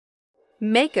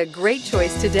Make a great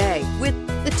choice today with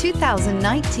the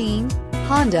 2019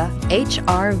 Honda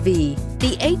HR-V.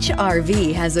 The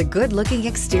HR-V has a good-looking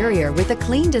exterior with a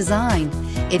clean design.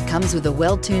 It comes with a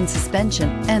well-tuned suspension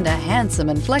and a handsome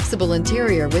and flexible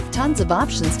interior with tons of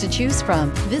options to choose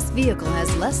from. This vehicle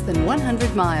has less than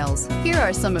 100 miles. Here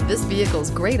are some of this vehicle's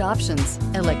great options: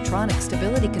 electronic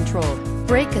stability control,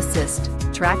 brake assist,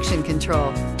 traction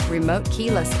control, remote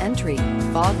keyless entry,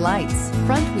 fog lights,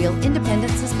 front wheel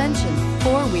independent suspension,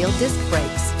 four-wheel disc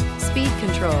brakes, speed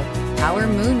control, power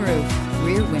moonroof,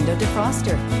 rear window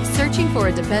defroster. Searching for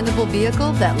a dependable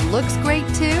vehicle that looks great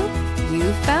too?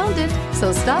 You found it,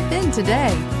 so stop in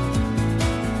today.